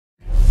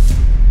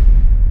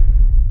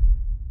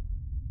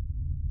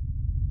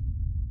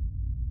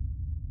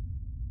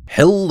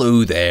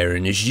Hello there,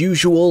 and as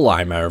usual,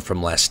 I'm Aaron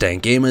from Last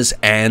Stand Gamers,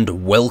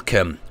 and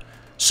welcome.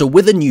 So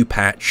with a new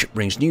patch, it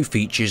brings new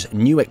features,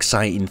 new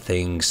exciting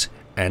things,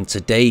 and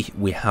today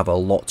we have a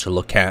lot to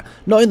look at,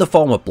 not in the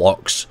form of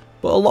blocks,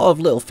 but a lot of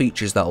little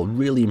features that will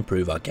really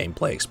improve our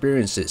gameplay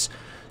experiences.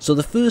 So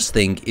the first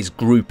thing is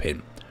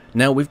grouping.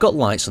 Now we've got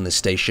lights on this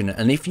station,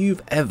 and if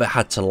you've ever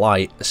had to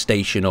light a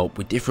station up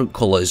with different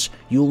colours,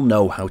 you'll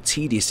know how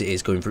tedious it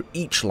is going through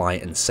each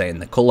light and setting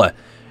the colour.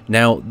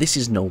 Now this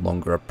is no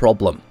longer a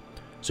problem.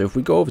 So if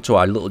we go over to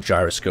our little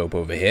gyroscope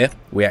over here,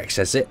 we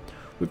access it,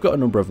 we've got a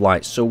number of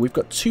lights. So we've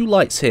got two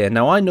lights here.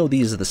 Now I know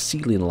these are the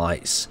ceiling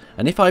lights,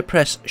 and if I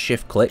press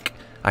shift click,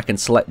 I can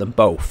select them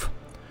both.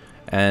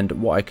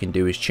 And what I can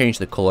do is change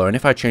the colour, and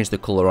if I change the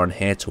colour on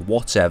here to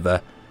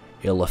whatever,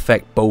 it'll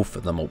affect both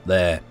of them up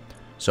there.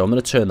 So I'm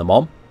going to turn them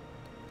on,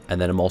 and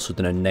then I'm also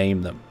going to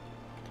name them.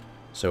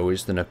 So we're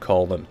just going to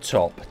call them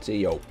top,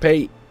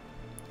 T-O-P,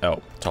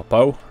 oh,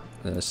 Topo,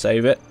 I'm going to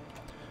save it,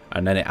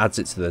 and then it adds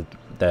it to the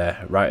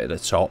there right at the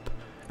top,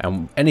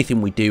 and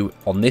anything we do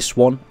on this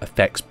one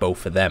affects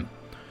both of them.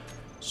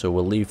 So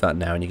we'll leave that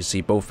now, and you can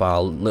see both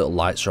our little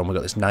lights are on. We've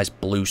got this nice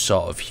blue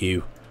sort of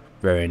hue,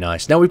 very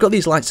nice. Now we've got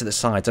these lights at the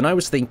sides, and I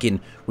was thinking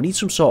we need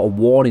some sort of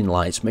warning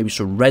lights, maybe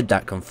some red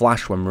that can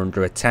flash when we're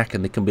under attack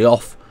and they can be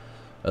off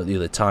at the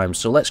other time.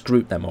 So let's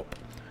group them up.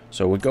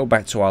 So we go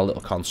back to our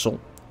little console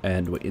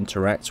and we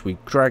interact, we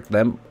drag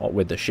them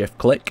with the shift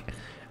click,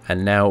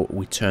 and now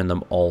we turn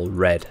them all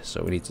red.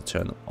 So we need to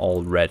turn them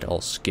all red, all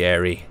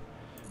scary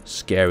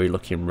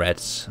looking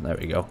reds. There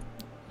we go.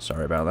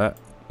 Sorry about that.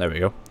 There we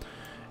go.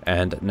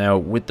 And now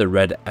with the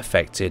red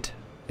affected,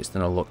 it's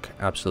going to look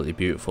absolutely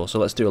beautiful. So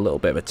let's do a little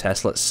bit of a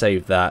test. Let's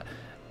save that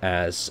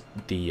as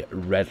the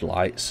red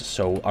lights.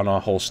 So on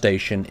our whole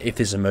station, if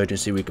there's an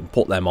emergency, we can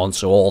put them on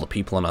so all the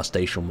people on our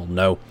station will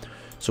know.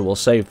 So we'll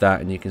save that,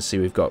 and you can see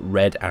we've got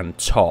red and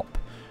top.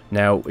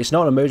 Now, it's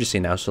not an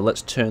emergency now, so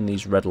let's turn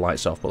these red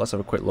lights off, but let's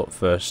have a quick look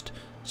first.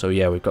 So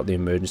yeah, we've got the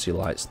emergency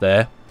lights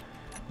there.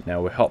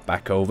 Now we hop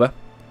back over,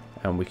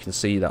 and we can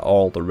see that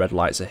all the red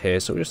lights are here,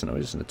 so we're just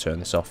going to turn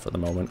this off for the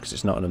moment, because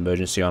it's not an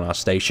emergency on our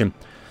station.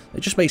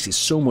 It just makes it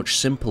so much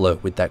simpler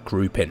with that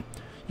grouping.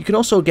 You can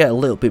also get a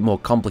little bit more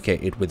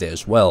complicated with it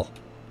as well.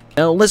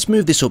 Now let's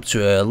move this up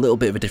to a little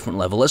bit of a different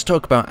level. Let's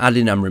talk about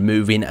adding and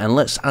removing, and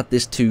let's add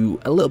this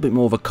to a little bit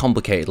more of a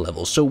complicated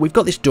level. So we've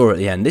got this door at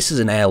the end. This is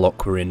an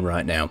airlock we're in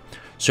right now.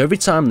 So every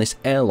time this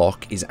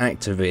airlock is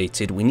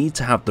activated, we need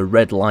to have the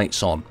red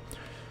lights on.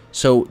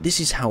 So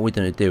this is how we're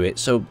going to do it.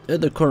 So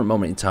at the current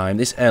moment in time,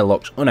 this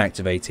airlock's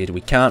unactivated.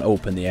 We can't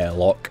open the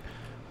airlock.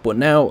 But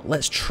now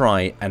let's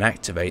try and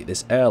activate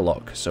this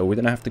airlock. So we're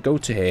going to have to go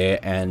to here,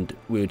 and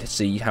we would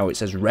see how it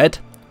says red.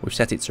 We've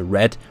set it to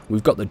red.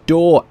 We've got the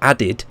door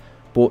added,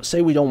 but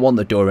say we don't want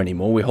the door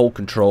anymore. We hold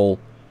control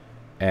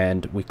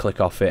and we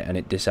click off it and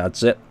it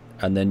disadds it.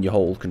 And then you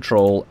hold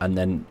control and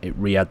then it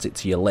re-adds it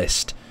to your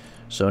list.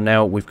 So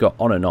now we've got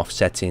on and off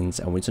settings,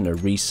 and we're going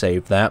to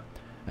resave that.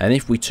 And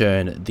if we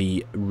turn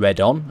the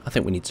red on, I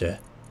think we need to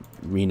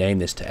rename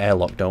this to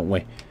airlock, don't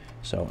we?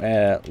 So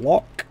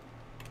airlock,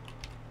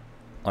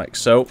 like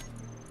so.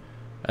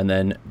 And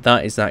then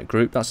that is that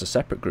group. That's a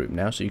separate group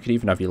now, so you could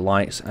even have your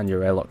lights and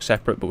your airlock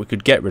separate, but we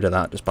could get rid of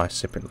that just by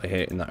simply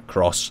hitting that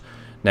cross.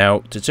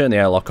 Now to turn the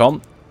airlock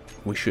on,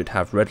 we should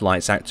have red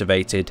lights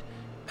activated,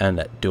 and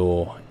that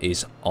door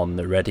is on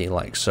the ready,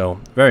 like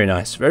so. Very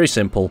nice, very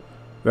simple,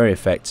 very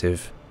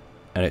effective,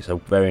 and it's a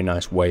very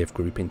nice way of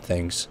grouping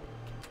things.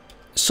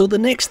 So the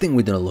next thing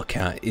we're going to look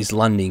at is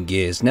landing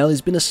gears. Now there's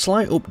been a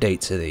slight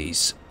update to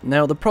these.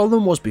 Now the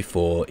problem was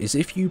before is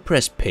if you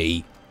press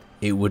P,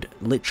 it would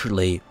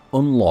literally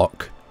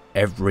unlock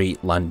every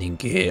landing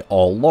gear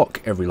or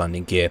lock every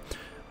landing gear.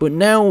 But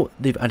now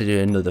they've added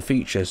another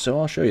feature, so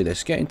I'll show you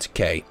this. Get into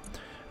K.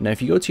 Now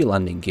if you go to your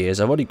landing gears,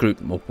 I've already grouped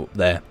them up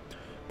there,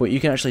 but you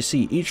can actually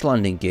see each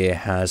landing gear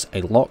has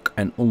a lock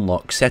and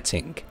unlock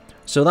setting.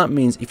 So that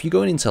means if you're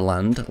going into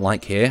land,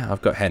 like here,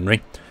 I've got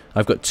Henry,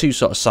 I've got two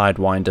sort of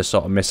sidewinder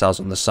sort of missiles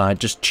on the side,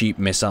 just cheap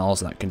missiles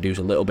that can do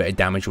a little bit of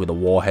damage with a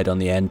warhead on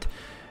the end.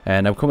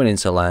 And I'm coming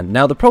into land.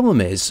 Now the problem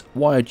is,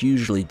 what I'd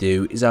usually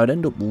do is I'd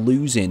end up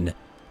losing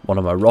one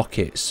of my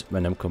rockets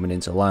when I'm coming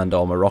into land,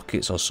 or my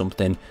rockets or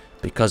something,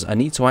 because I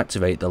need to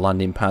activate the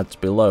landing pads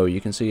below.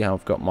 You can see how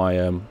I've got my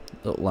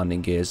little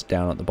landing gears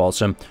down at the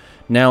bottom.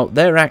 Now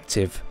they're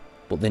active,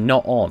 but they're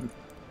not on.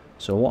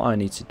 So what I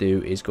need to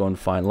do is go and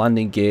find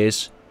landing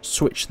gears,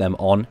 switch them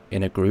on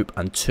in a group,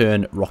 and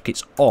turn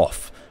rockets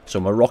off so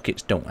my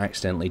rockets don't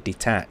accidentally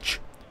detach.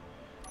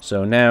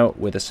 So now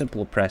with a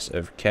simple press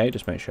of K,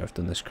 just make sure I've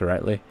done this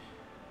correctly.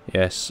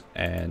 Yes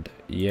and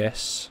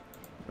yes.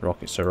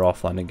 Rockets are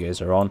off, landing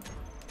gears are on,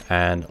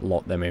 and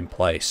lock them in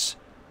place.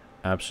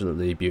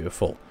 Absolutely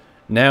beautiful.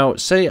 Now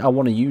say I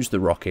want to use the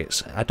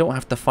rockets. I don't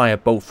have to fire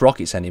both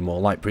rockets anymore.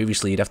 Like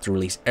previously, you'd have to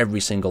release every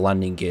single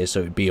landing gear,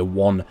 so it'd be a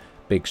one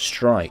big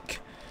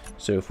strike.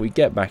 So if we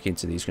get back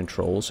into these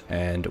controls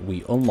and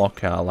we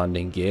unlock our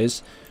landing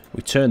gears,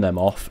 we turn them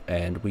off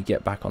and we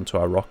get back onto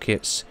our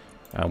rockets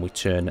and we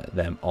turn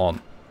them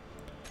on.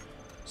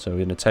 So we're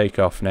going to take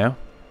off now.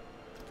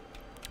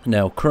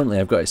 Now currently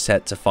I've got it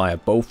set to fire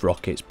both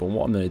rockets, but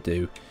what I'm going to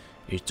do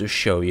is just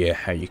show you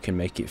how you can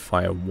make it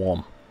fire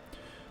one.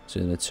 So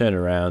I'm going to turn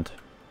around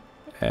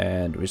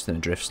and we're just going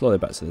to drift slowly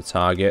back to the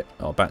target,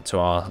 or back to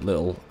our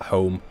little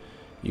home,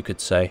 you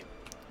could say.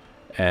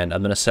 And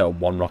I'm going to set up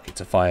one rocket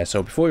to fire.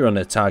 So before you're on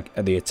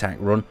the attack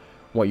run,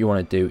 what you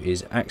want to do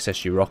is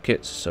access your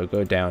rockets. So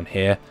go down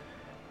here,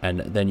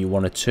 and then you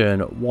want to turn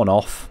one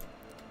off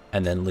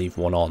and then leave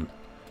one on.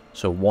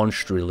 So one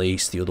should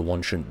release, the other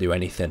one shouldn't do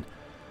anything.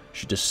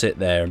 Should just sit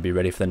there and be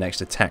ready for the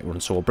next attack run.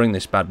 So we'll bring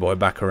this bad boy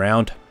back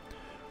around,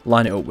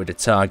 line it up with the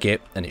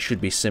target, and it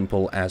should be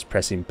simple as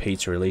pressing P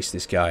to release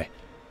this guy.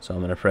 So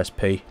I'm going to press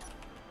P,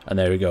 and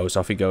there he goes.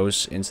 Off he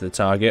goes into the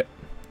target,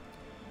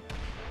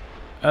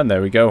 and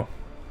there we go.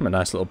 A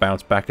nice little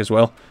bounce back as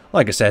well.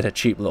 Like I said, a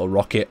cheap little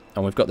rocket,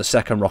 and we've got the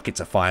second rocket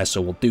to fire,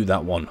 so we'll do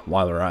that one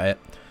while we're at it.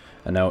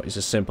 And now it's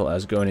as simple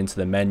as going into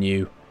the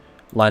menu,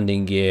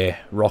 landing gear,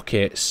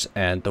 rockets,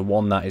 and the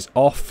one that is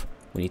off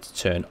we need to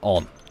turn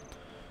on.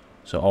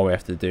 So all we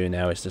have to do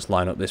now is just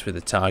line up this with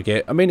the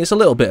target. I mean, it's a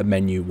little bit of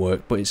menu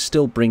work, but it's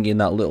still bringing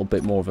that little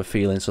bit more of a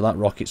feeling. So that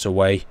rocket's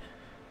away,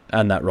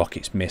 and that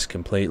rocket's missed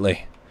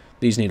completely.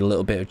 These need a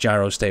little bit of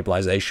gyro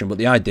stabilization, but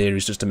the idea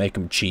is just to make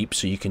them cheap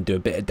so you can do a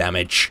bit of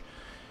damage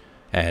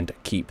and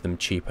keep them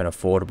cheap and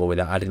affordable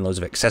without adding loads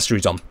of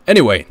accessories on.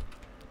 Anyway,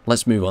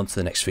 let's move on to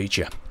the next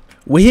feature.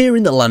 We're here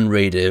in the Land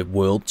Raider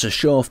world to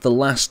show off the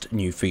last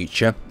new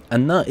feature,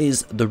 and that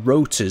is the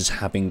rotors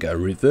having a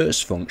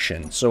reverse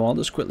function. So I'll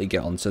just quickly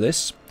get onto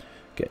this.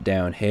 Get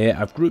down here.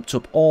 I've grouped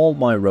up all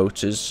my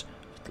rotors,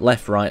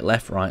 left, right,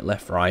 left, right,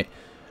 left, right,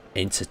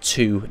 into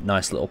two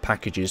nice little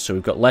packages. So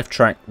we've got left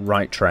track,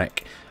 right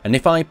track, and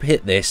if I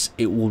hit this,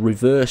 it will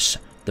reverse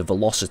the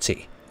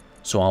velocity.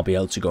 So I'll be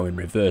able to go in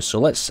reverse. So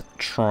let's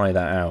try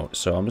that out.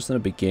 So I'm just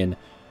going to begin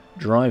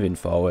driving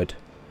forward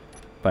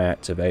by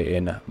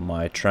activating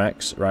my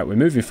tracks. Right, we're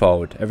moving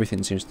forward.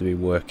 Everything seems to be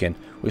working.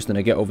 We're just going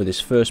to get over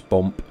this first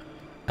bump,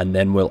 and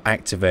then we'll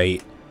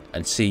activate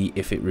and see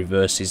if it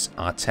reverses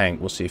our tank.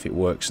 We'll see if it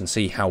works and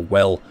see how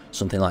well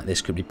something like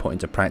this could be put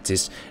into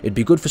practice. It'd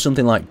be good for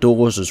something like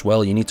doors as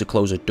well. You need to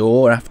close a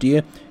door after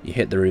you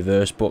hit the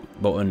reverse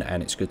button,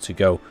 and it's good to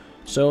go.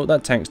 So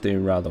that tank's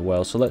doing rather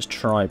well. So let's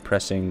try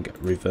pressing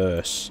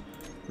reverse.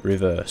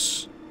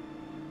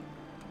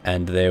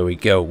 And there we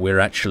go. We're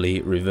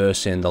actually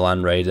reversing the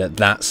Land Raider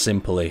that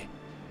simply.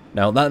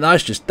 Now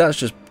that's just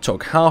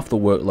took half the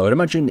workload.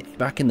 Imagine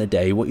back in the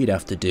day what you'd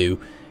have to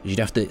do is you'd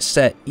have to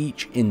set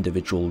each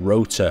individual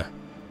rotor.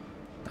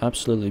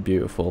 Absolutely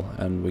beautiful.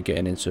 And we're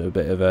getting into a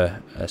bit of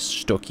a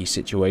stucky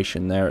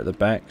situation there at the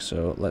back.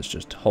 So let's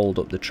just hold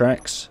up the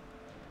tracks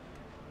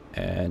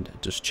and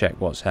just check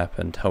what's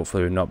happened.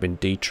 Hopefully we've not been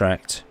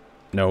detracked.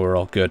 No, we're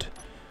all good.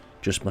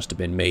 Just must have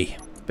been me.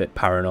 A bit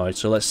paranoid.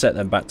 So let's set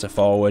them back to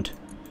forward,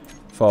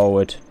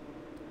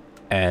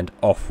 and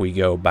off we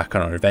go back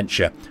on our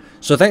adventure.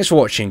 So thanks for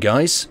watching,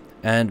 guys,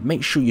 and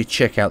make sure you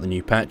check out the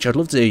new patch. I'd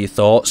love to hear your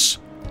thoughts,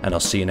 and I'll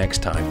see you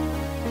next time.